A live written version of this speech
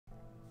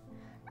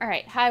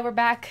Alright, hi, we're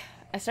back.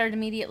 I started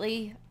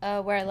immediately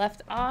where I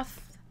left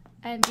off,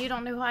 and you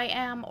don't know who I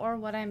am or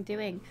what I'm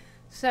doing.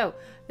 So,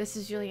 this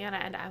is Juliana,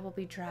 and I will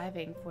be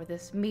driving for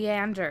this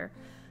meander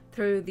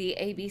through the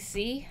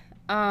ABC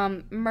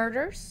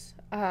murders.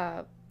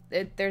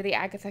 They're the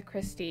Agatha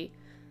Christie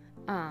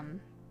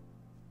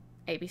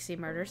ABC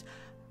murders.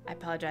 I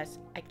apologize,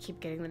 I keep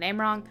getting the name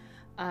wrong.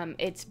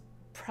 It's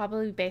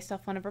probably based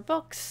off one of her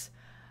books.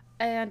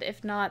 And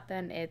if not,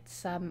 then it's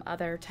some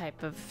other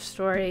type of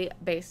story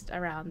based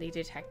around the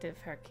detective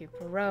Hercule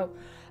Poirot.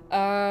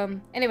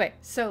 Anyway,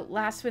 so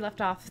last we left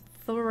off,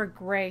 Thora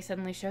Gray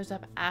suddenly shows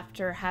up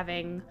after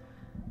having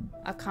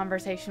a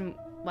conversation,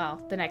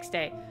 well, the next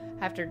day,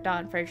 after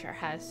Dawn Fraser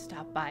has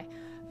stopped by.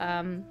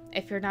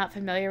 If you're not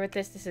familiar with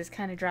this is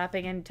kind of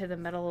dropping into the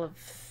middle of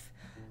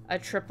a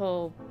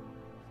triple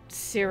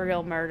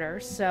serial murder.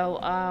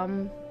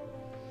 So,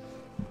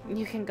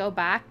 you can go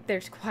back.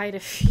 There's quite a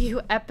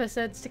few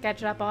episodes to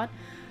catch up on.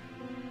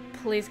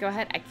 Please go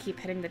ahead. I keep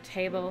hitting the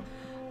table.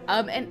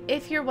 And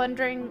if you're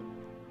wondering,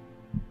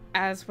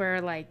 as we're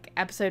like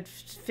episode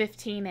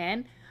 15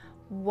 in,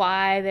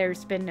 why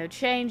there's been no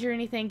change or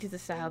anything to the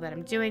style that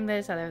I'm doing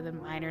this, other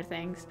than minor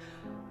things,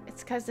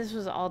 it's because this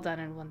was all done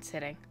in one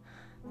sitting.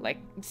 Like,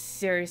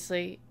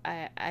 seriously,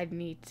 I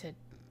need to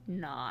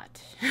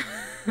not.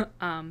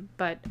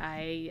 But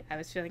I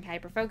was feeling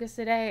hyper focused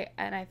today,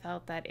 and I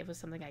felt that it was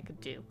something I could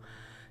do.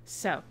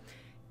 So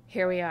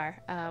here we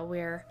are.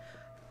 We're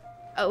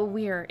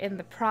in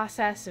the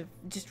process of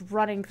just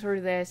running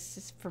through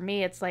this. For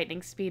me, it's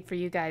lightning speed. For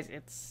you guys,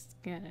 it's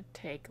gonna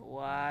take a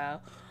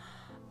while.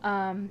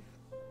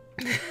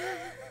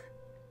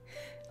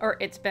 Or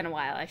it's been a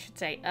while, I should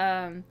say.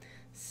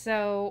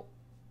 So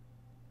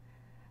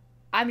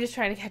I'm just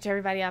trying to catch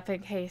everybody up in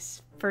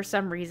case, for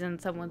some reason,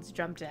 someone's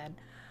jumped in.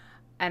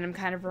 And I'm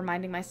kind of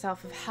reminding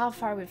myself of how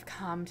far we've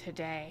come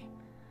today.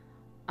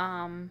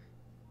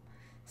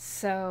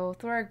 So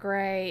Thora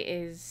Gray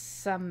is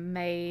some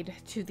maid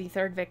to the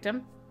third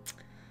victim.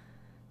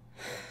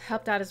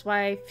 Helped out his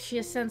wife. She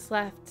has since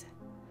left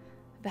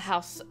the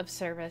house of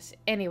service.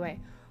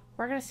 Anyway,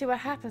 we're gonna see what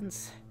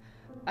happens.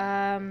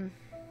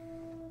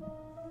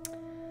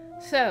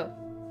 So,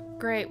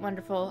 great,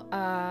 wonderful.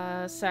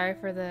 Sorry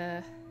for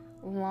the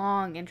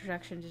long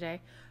introduction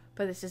today,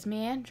 but this is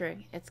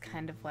meandering. It's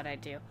kind of what I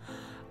do.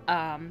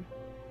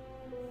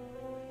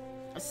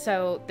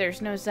 So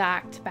there's no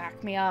Zach to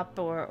back me up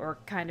or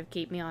kind of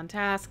keep me on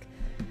task.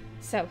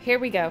 So here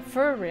we go,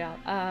 for real.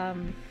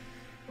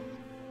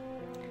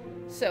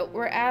 So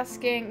we're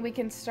asking, we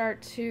can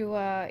start to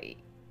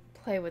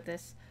play with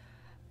this.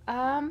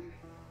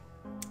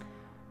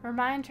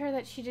 Remind her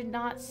that she did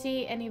not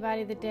see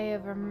anybody the day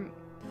of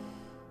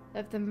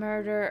the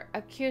murder,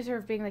 accuse her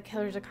of being the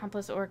killer's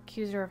accomplice, or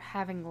accuse her of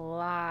having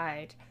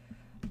lied.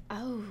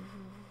 Oh.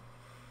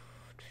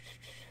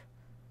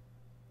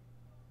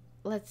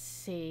 Let's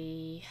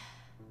see.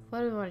 What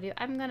do we want to do?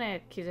 I'm gonna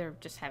accuse her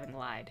of just having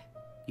lied.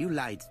 You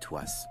lied to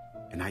us,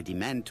 and I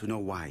demand to know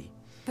why.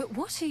 But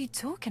what are you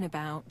talking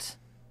about?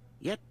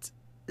 Yet,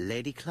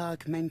 Lady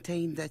Clark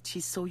maintained that she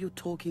saw you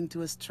talking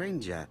to a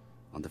stranger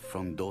on the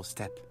front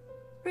doorstep.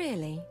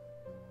 Really?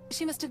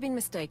 She must have been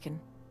mistaken.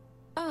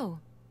 Oh,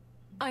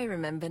 I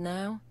remember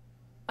now.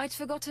 I'd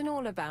forgotten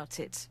all about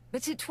it,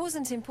 but it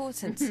wasn't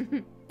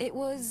important. It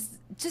was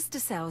just a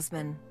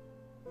salesman.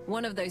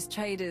 One of those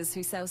traders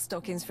who sell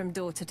stockings from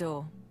door to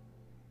door.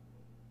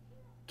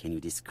 Can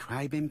you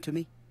describe him to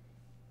me?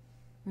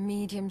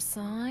 Medium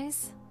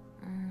size?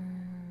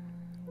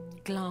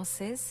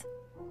 Glasses?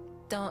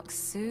 Dark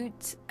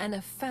suit and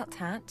a felt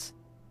hat?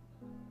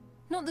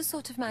 Not the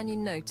sort of man you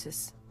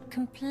notice.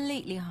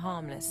 Completely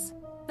harmless.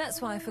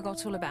 That's why I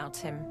forgot all about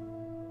him.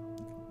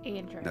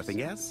 Interesting.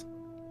 Nothing else?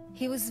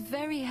 He was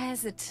very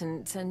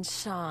hesitant and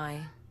shy.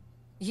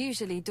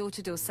 Usually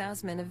door-to-door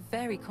salesmen are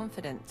very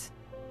confident.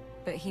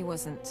 But he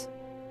wasn't.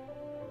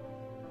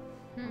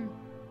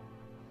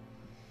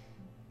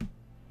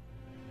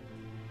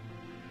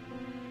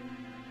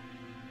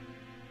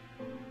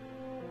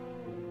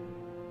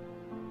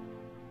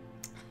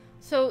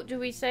 So, do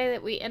we say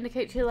that we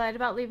indicate she lied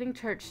about leaving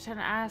church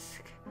and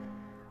ask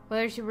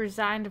whether she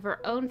resigned of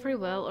her own free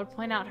will or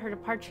point out her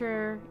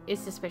departure is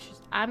suspicious?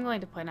 I'm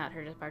going to point out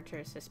her departure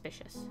is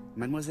suspicious.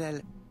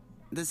 Mademoiselle,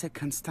 the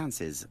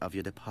circumstances of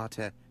your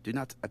departure do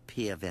not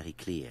appear very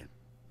clear.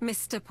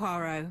 Mr.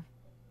 Poirot,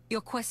 your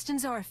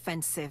questions are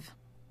offensive.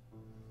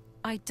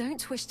 I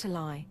don't wish to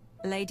lie.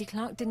 Lady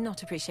Clark did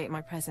not appreciate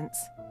my presence.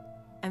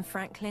 And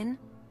Franklin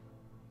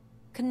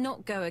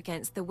cannot go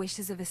against the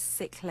wishes of a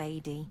sick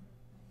lady.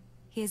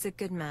 He is a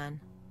good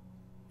man,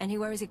 and he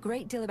worries a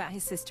great deal about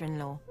his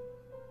sister-in-law.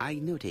 I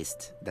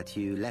noticed that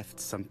you left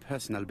some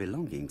personal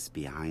belongings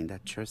behind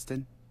at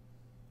Churston.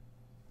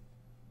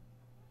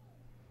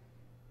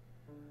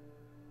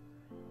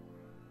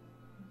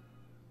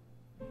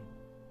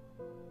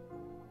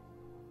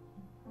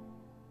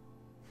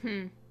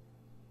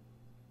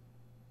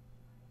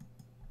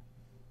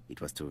 It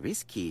was too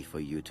risky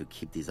for you to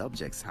keep these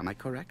objects, am I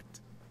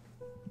correct?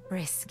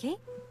 Risky?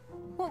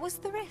 What was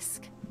the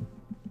risk?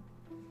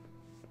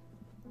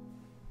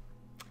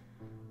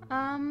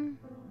 Um.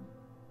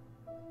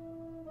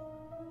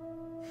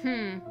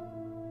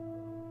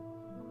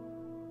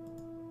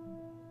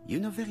 You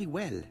know very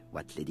well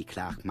what Lady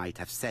Clark might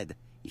have said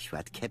if you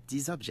had kept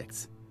these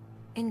objects.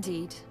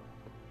 Indeed.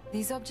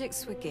 These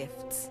objects were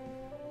gifts.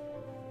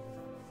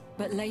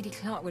 But Lady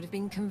Clark would have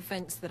been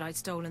convinced that I'd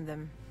stolen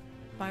them.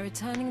 By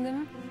returning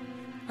them,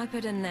 I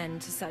put an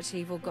end to such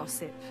evil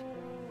gossip.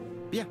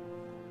 Bien.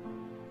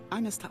 I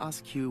must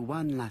ask you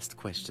one last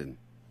question.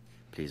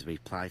 Please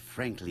reply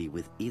frankly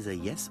with either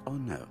yes or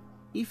no.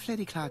 If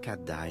Lady Clark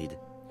had died,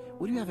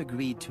 would you have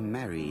agreed to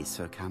marry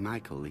Sir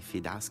Carmichael if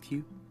he'd asked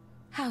you?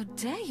 How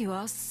dare you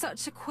ask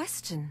such a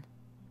question?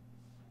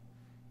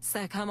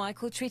 Sir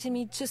Carmichael treated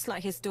me just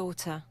like his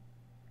daughter.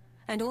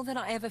 And all that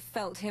I ever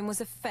felt him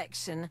was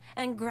affection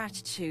and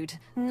gratitude,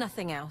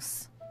 nothing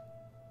else.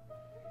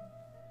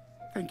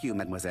 Thank you,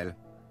 mademoiselle.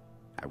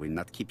 I will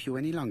not keep you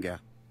any longer.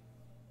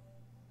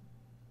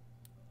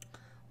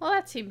 Well,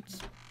 that seems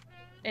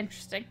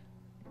interesting.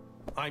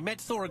 I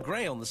met Thora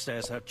Grey on the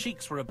stairs. Her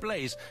cheeks were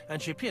ablaze,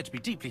 and she appeared to be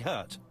deeply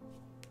hurt.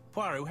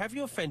 Poirot, have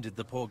you offended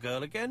the poor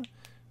girl again?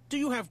 Do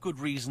you have good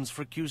reasons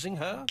for accusing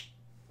her?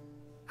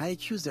 I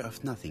accused her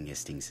of nothing,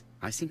 Hastings.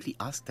 I simply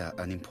asked her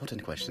an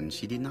important question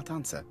she did not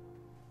answer.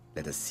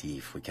 Let us see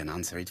if we can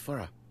answer it for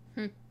her.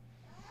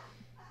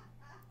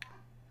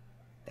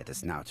 Let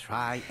us now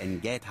try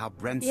and get our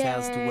brain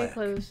cells to work.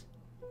 Clues.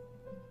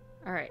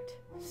 Alright,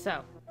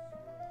 so.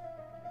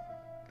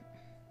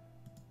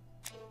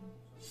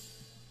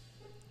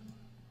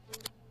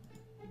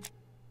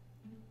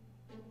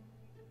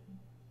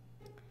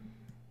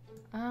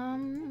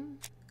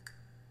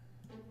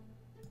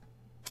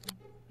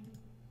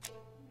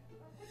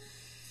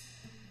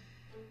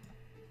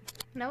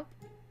 Nope.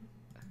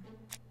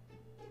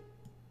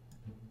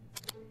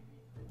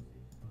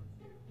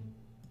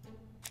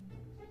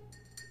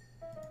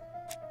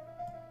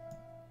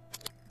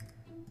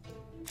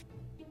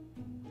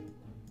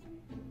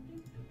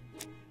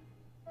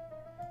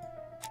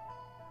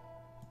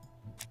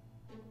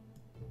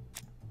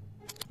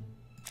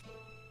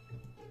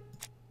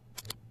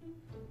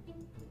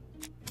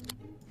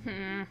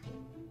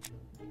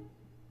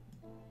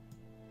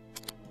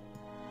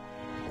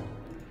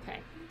 Okay,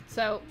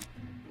 so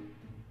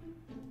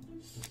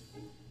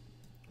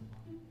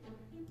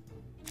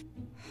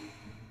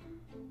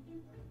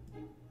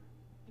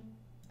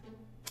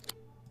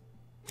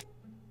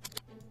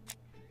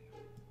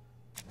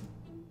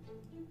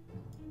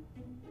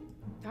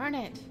darn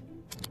it.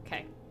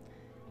 Okay.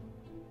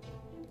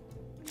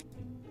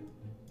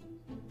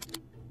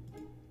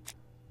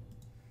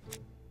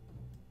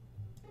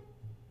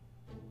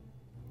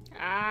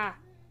 Ah.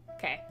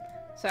 Okay.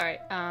 Sorry.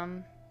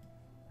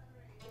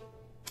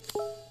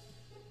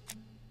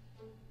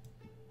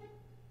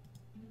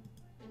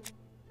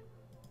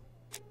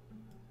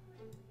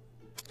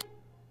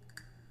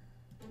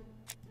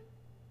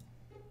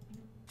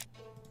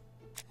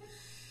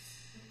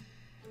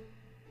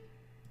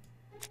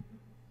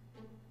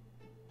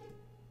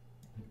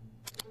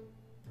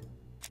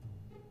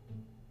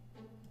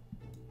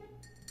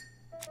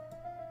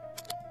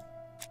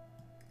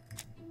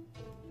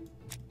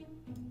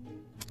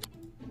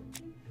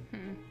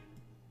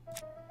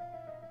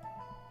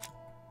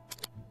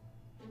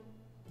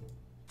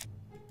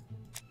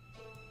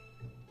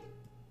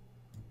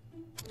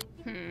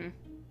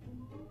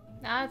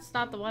 That's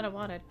not the one I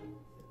wanted.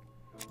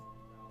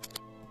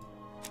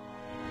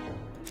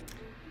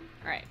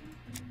 Alright.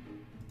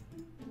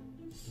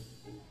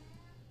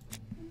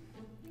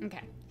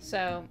 Okay,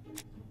 so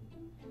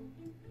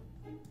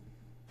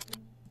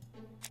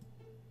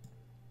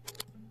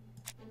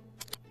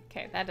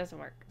okay, that doesn't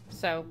work.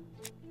 So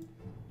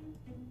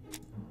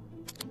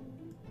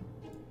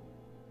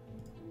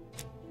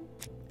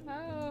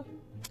oh.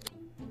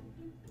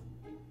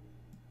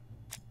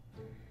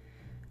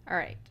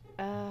 Alright.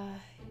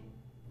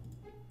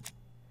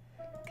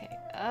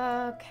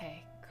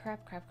 Okay. Crap.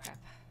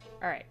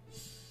 Alright.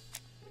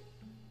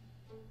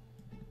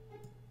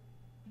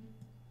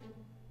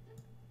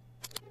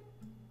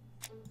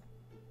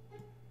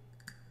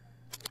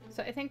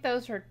 So I think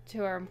those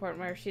two are important,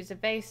 where she's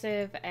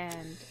evasive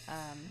and,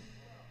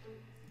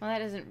 well, that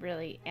doesn't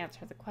really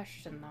answer the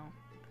question,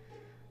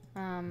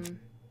 though.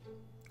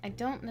 I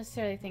don't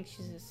necessarily think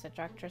she's a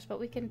seductress, but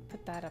we can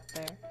put that up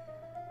there.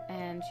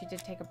 And she did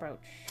take a brooch.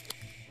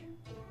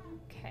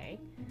 Okay.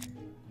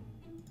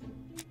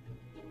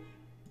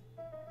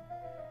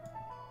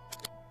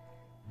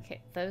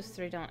 Okay, those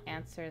three don't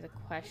answer the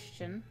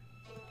question.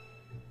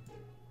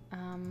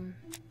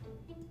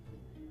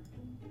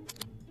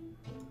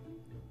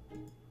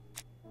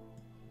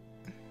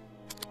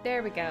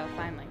 There we go,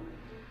 finally.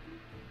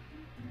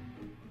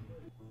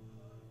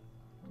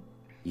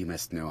 You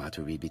must know how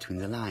to read between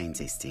the lines,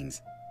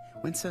 Hastings.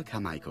 When Sir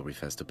Carmichael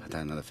refers to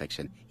paternal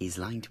affection, he's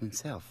lying to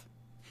himself.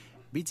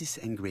 Read this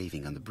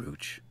engraving on the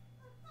brooch.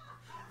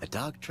 A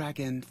dark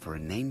dragon for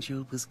an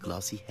angel with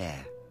glossy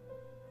hair.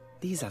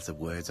 These are the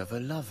words of a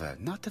lover,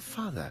 not a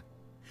father.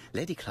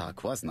 Lady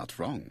Clark was not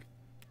wrong.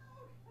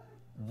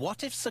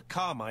 What if Sir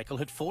Carmichael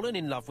had fallen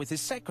in love with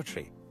his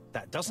secretary?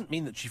 That doesn't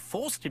mean that she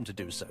forced him to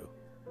do so.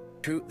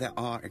 True, there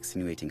are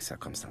extenuating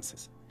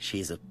circumstances. She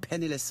is a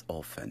penniless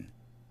orphan.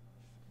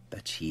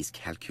 But she's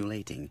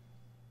calculating.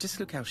 Just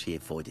look how she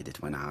avoided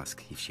it when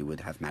asked if she would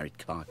have married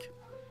Clark.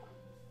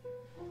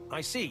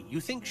 I see. You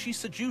think she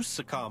seduced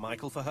Sir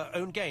Carmichael for her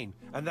own gain,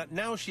 and that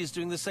now she is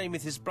doing the same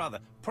with his brother.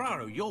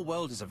 Poirot, your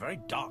world is a very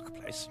dark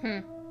place.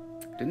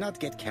 Do not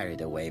get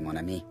carried away, mon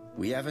ami.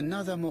 We have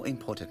another more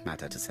important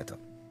matter to settle.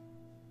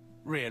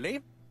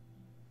 Really?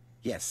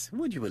 Yes,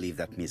 would you believe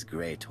that Miss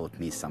Grey taught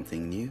me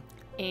something new?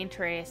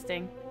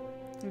 Interesting.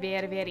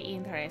 Very, very Let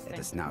interesting.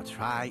 us now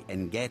try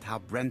and get our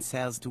brain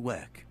cells to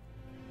work.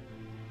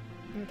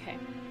 Okay.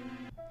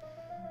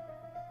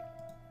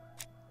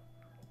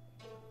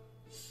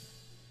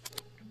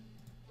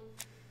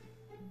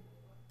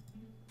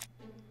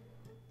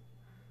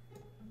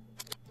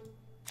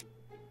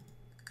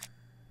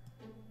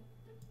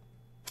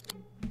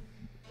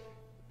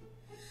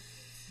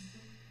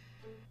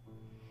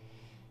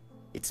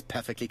 It's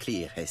perfectly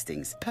clear,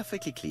 Hastings,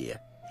 perfectly clear.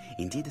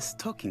 Indeed, a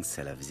stocking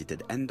seller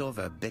visited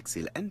Andover,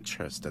 Bexhill and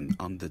Churston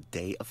on the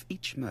day of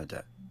each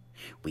murder.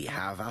 We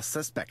have our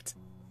suspect.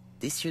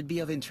 This should be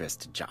of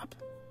interest to Job.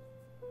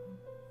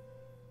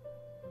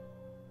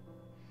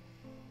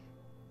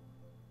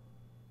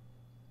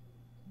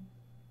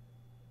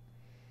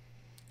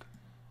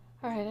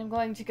 Alright, I'm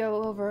going to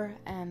go over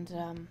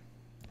and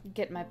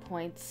get my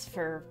points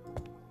for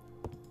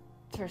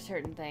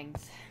certain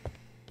things.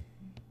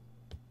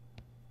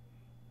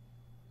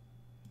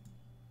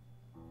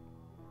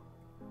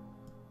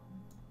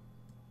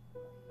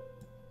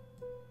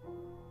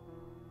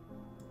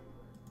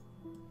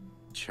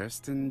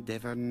 Churston,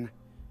 Devon,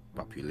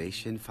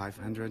 population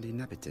 500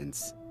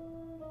 inhabitants.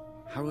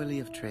 Hourly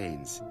of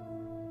trains.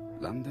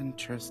 London,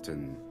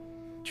 Churston.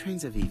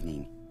 Trains of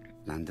evening.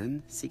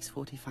 London,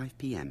 6:45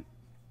 p.m.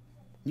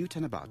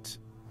 Newton about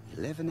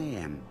 11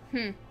 a.m.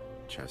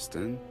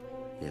 Churston,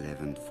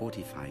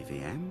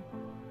 11:45 a.m.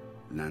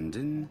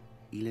 London,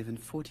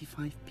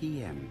 11:45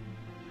 p.m.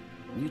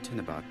 Newton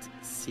about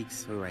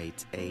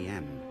 6:08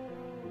 a.m.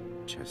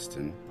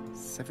 Churston,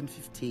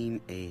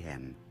 7:15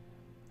 a.m.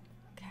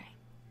 Okay.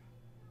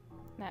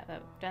 Now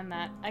that we've done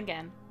that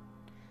again.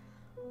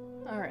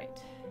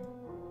 Alright.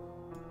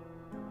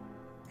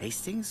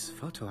 Hastings'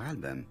 photo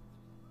album.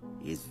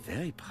 He is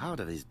very proud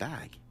of his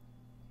bag.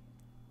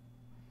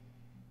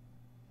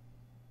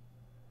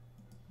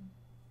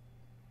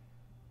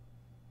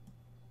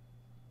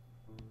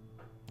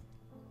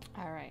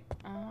 Alright.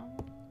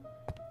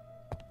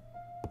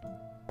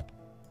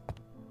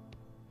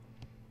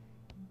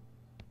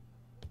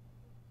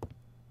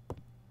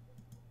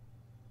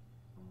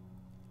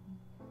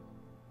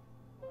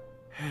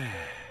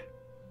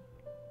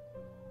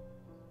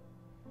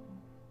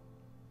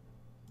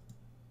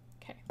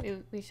 Okay,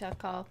 we shall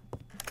call.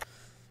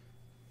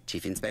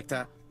 Chief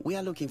Inspector, we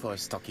are looking for a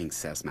stocking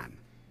salesman.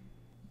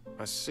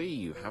 I see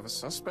you have a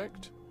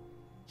suspect.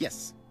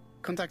 Yes.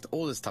 Contact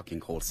all the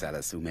stocking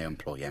wholesalers who may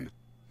employ him.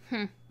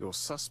 Your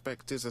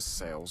suspect is a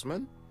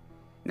salesman?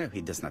 No,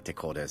 he does not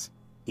take orders.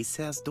 He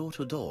sells door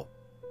to door.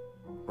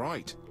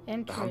 Right.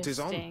 The hunt is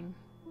on. Interesting.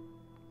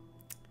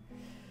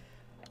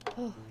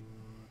 Oh.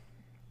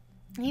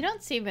 You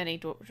don't see many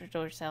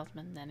door-to-door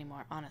salesmen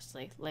anymore,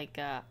 honestly. Like,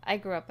 I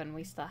grew up and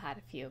we still had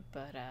a few,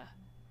 but,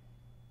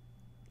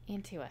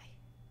 anyway.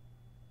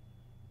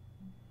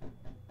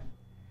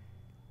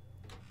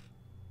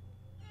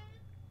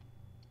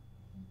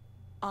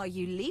 Are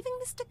you leaving,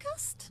 Mr.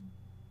 Cust?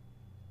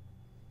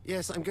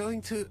 Yes, I'm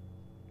going to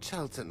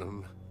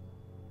Cheltenham.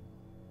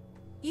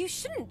 You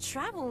shouldn't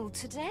travel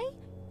today.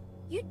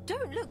 You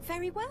don't look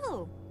very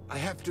well. I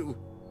have to.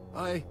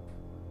 I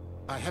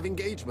have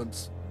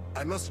engagements.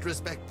 I must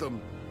respect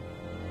them.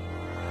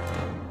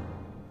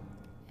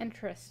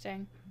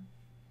 Interesting.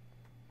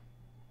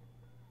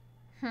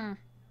 Can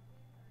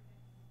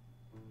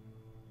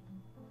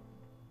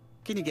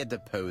you get the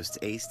post,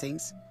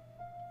 Hastings?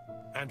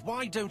 And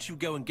why don't you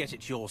go and get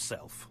it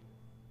yourself?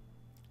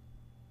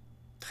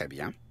 Très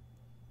bien.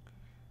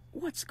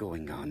 What's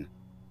going on?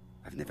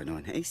 I've never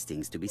known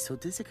Hastings to be so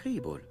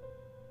disagreeable.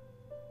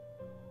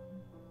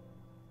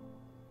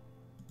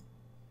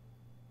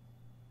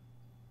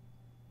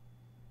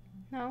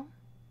 No?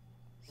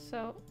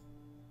 So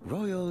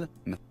Royal...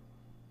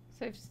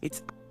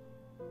 it's...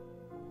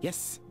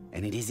 Yes,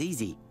 and it is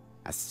easy.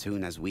 As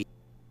soon as we...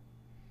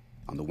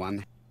 On the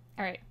one...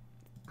 Alright.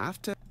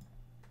 After...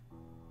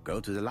 Go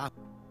to the lab.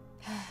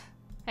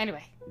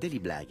 Anyway. Daily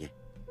Blag.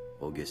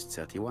 August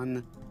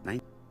 31,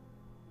 9...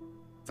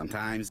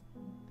 Sometimes...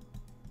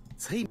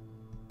 3...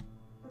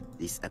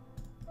 This...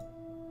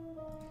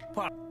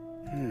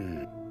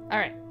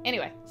 Alright.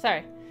 Anyway, sorry.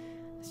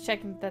 I was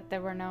checking that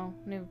there were no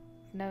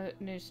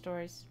news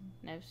stories.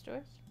 No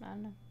stories? I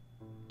don't know.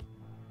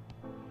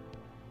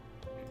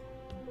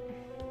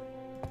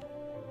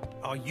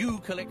 Are you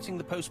collecting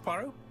the post,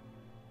 Poirot?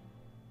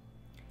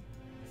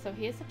 So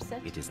he is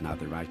upset. It is not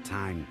the right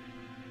time.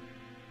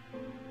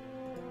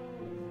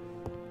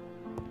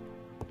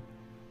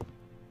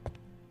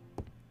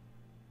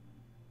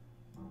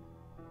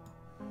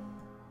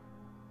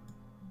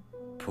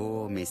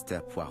 Poor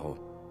Mr. Poirot.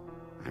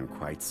 I'm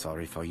quite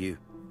sorry for you.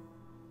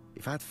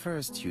 If at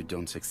first you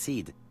don't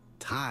succeed,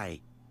 try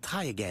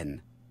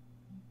again.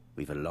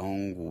 We've a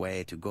long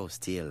way to go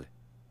still.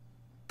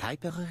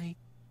 Typery?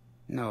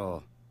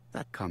 No,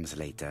 that comes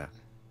later.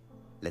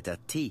 Letter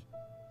T.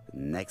 The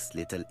next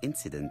little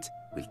incident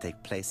will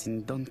take place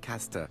in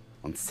Doncaster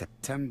on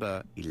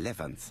September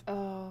 11th.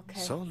 Oh, okay.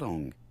 So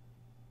long.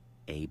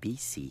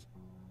 ABC.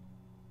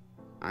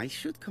 I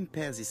should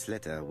compare this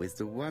letter with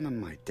the one on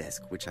my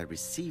desk which I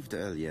received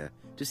earlier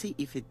to see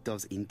if it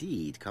does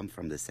indeed come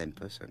from the same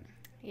person.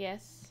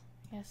 Yes.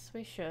 Yes,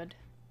 we should.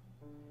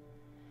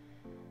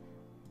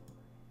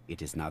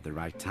 It is not the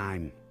right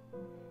time.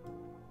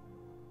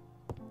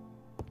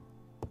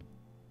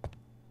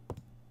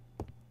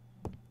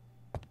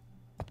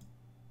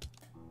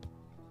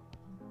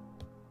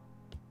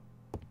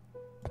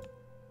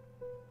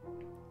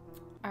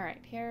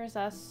 Alright, here's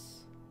us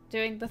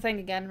doing the thing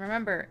again.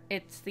 Remember,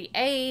 it's the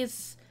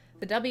A's,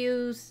 the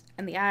W's,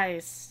 and the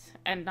I's,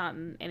 and not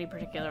in any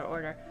particular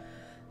order.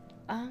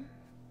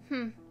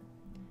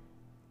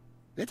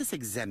 Let us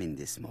examine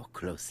this more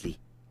closely.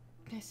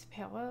 Let's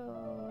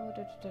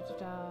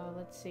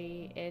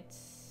see,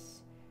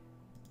 it's...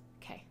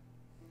 Okay.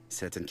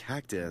 Certain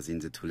characters in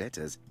the two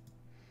letters.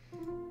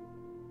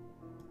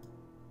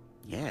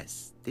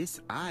 Yes, this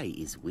I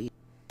is weird.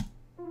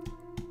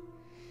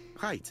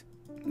 Right.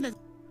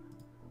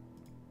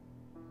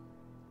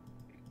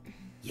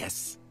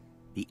 Yes,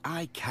 the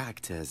I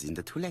characters in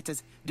the two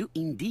letters do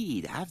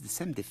indeed have the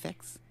same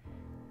defects.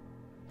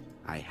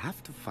 I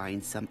have to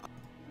find some...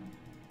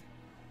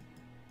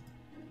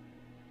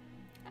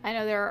 I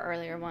know there are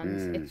earlier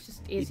ones. It's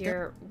just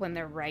easier when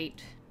they're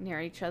right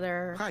near each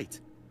other. Right.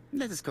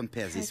 Let us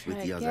compare this with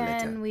the again. other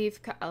letter.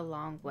 We've got a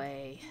long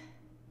way.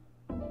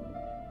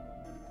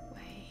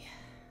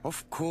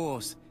 Of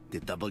course,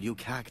 the W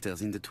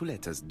characters in the two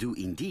letters do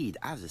indeed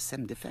have the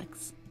same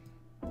defects.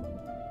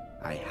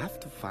 I have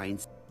to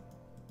find...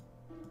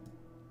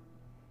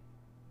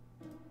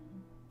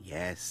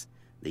 Yes,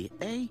 the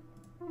A...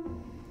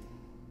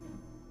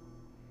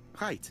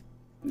 Right.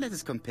 Let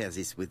us compare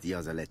this with the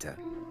other letter.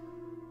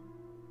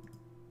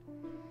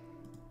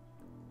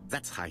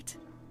 That's right.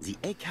 The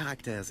A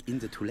characters in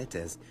the two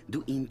letters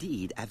do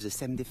indeed have the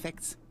same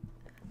defects.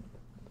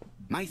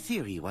 My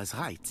theory was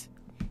right.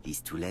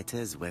 These two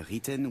letters were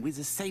written with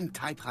the same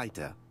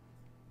typewriter.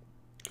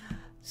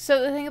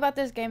 So the thing about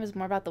this game is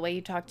more about the way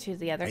you talk to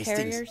the other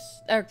characters.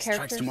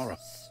 Strikes tomorrow.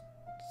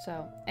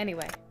 So,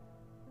 anyway.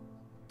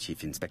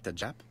 Chief Inspector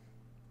Japp?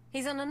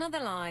 He's on another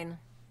line.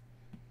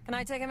 Can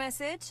I take a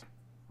message?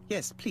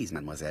 Yes, please,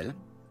 mademoiselle.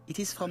 It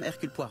is from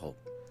Hercule Poirot.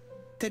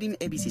 Tell him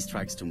ABC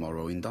strikes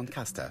tomorrow in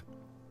Doncaster.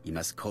 He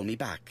must call me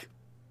back.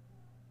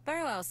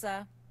 Very well,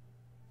 sir.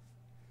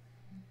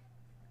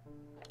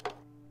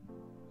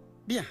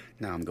 Bien,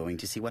 now I'm going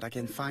to see what I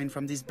can find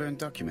from these burnt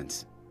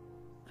documents.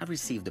 I've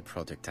received the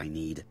product I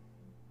need.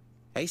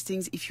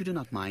 Hastings, if you do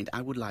not mind,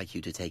 I would like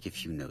you to take a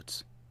few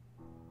notes.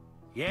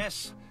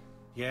 Yes,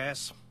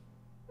 yes.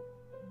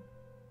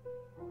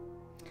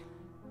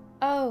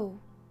 Oh,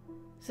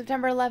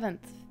 September 11th.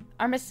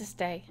 Armistice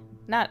Day.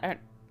 No,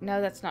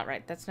 that's not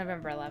right. That's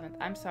November 11th.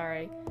 I'm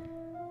sorry.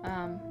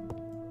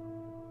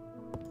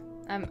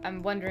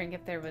 I'm wondering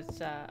if there was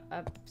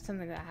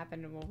something that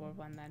happened in World War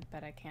I then,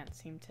 but I can't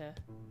seem to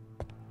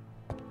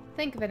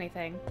think of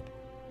anything.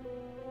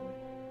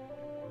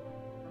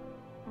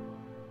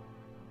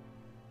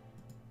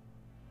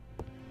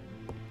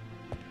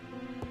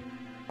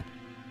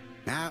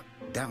 Now,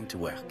 down to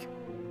work.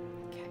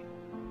 Okay.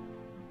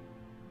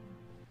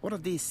 All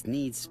of this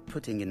needs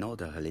putting in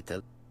order a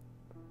little.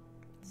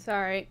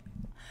 Sorry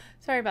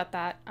about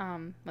that.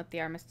 With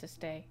the Armistice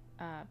Day,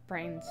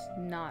 brain's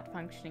not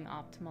functioning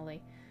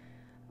optimally.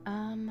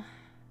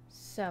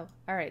 So,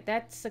 all right,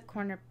 that's a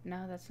corner.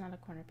 No, that's not a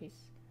corner piece.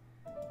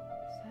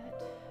 Is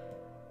that?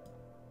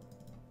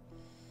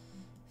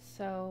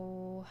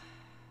 So,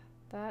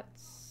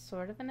 that's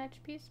sort of an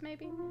edge piece,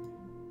 maybe?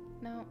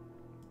 No.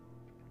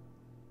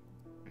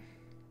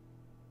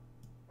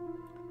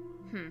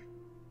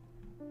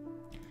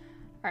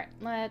 Alright,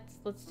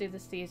 let's do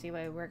this the easy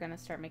way. We're gonna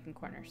start making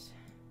corners.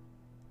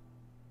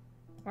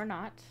 Or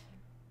not.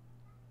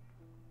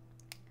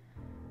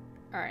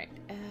 Alright,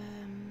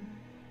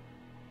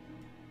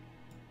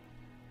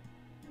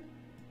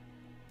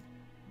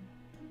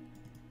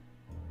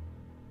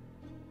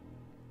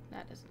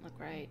 that doesn't look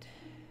right.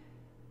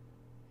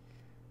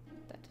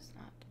 That does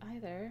not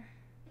either.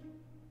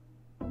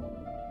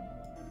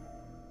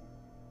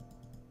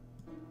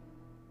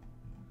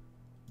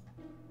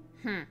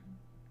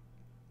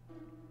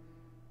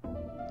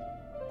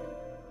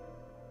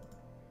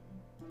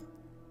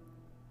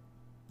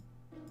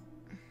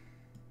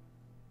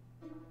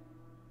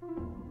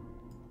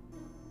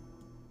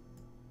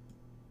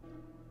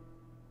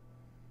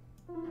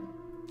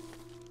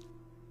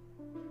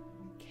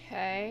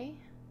 Okay.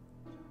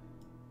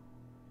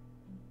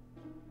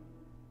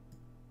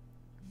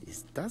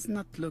 This does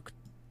not look...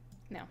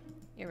 No,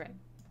 you're right.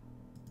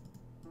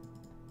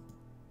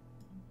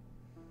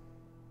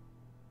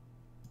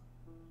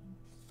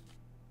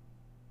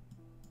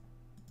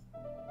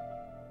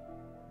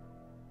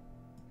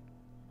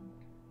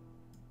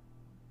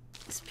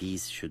 This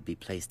piece should be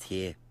placed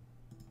here.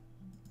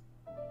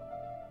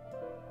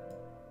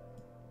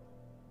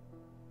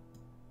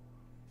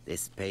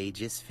 This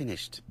page is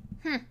finished.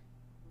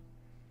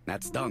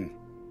 That's done.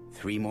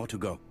 3 more to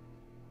go.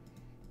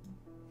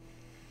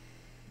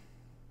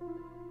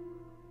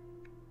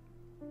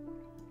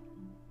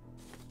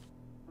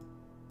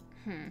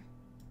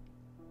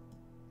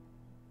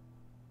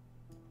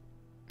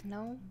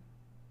 No.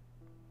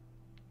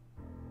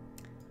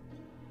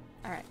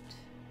 Alright.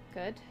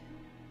 Good.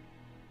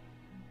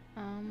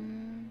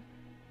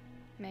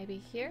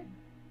 Maybe here?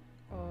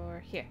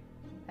 Or here.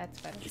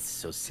 That's better. It's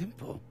so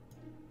simple.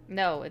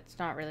 No, it's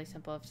not really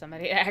simple. If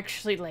somebody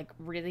actually, like,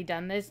 really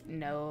done this,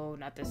 no,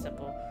 not this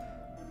simple.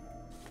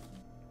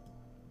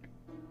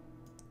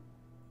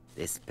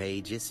 This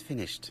page is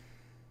finished.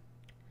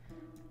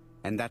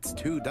 And that's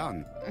 2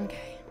 done.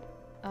 Okay.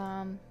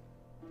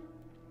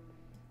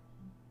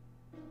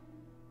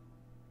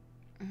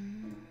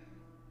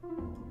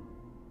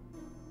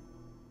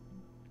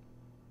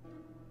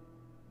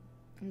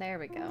 There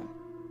we go.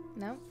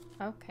 No?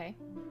 Okay.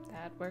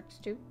 That works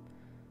too.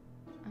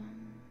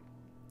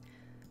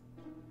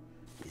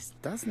 This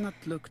does not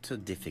look too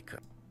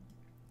difficult.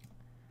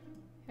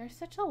 You're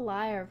such a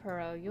liar,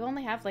 Perot. You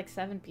only have like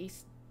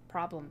 7-piece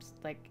problems.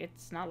 Like,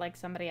 it's not like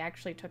somebody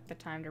actually took the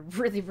time to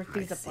really rip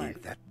these apart.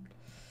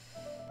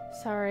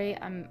 Sorry,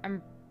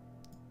 I'm...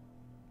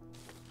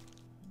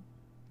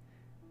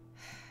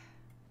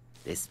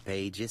 This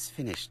page is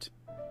finished.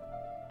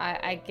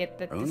 I get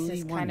that this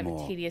is kind of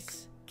a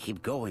tedious...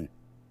 Keep going.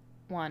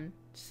 One.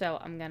 So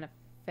I'm gonna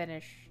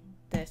finish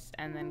this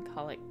and then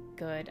call it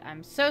good.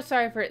 I'm so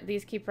sorry for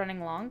these keep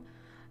running long.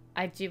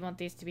 I do want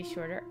these to be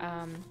shorter.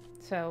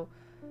 So...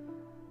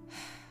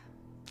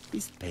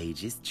 This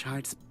page is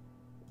charts.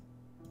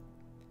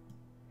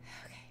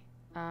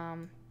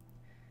 Okay.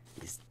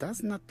 This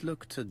does not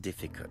look too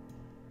difficult.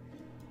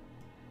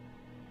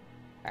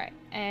 Alright,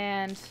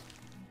 and...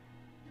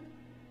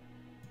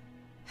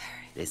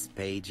 This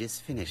page is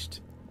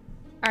finished.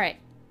 Alright.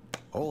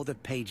 All the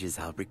pages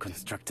are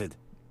reconstructed.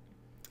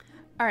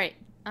 Alright,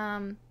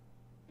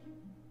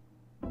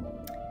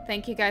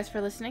 thank you guys for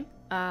listening.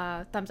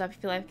 Thumbs up if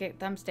you like it,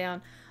 thumbs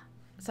down.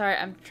 Sorry,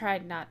 I'm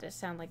trying not to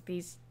sound like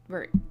these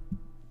were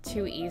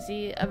too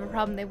easy of a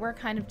problem. They were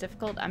kind of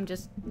difficult. I'm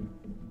just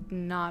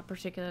not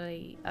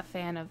particularly a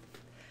fan of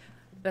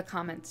the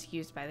comments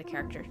used by the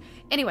characters.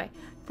 Anyway,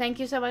 thank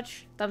you so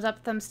much. Thumbs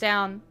up, thumbs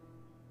down.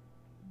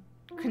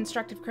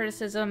 Constructive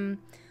criticism.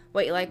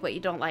 What you like, what you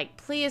don't like.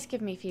 Please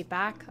give me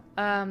feedback.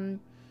 I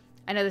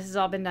know this has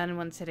all been done in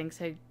one sitting,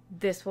 so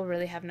this will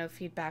really have no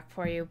feedback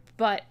for you.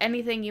 But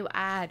anything you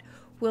add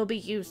will be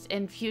used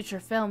in future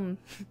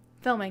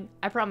filming.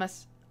 I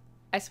promise.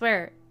 I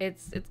swear.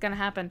 It's gonna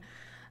happen.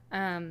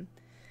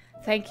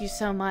 Thank you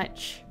so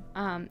much.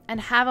 And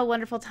have a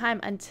wonderful time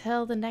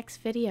until the next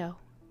video.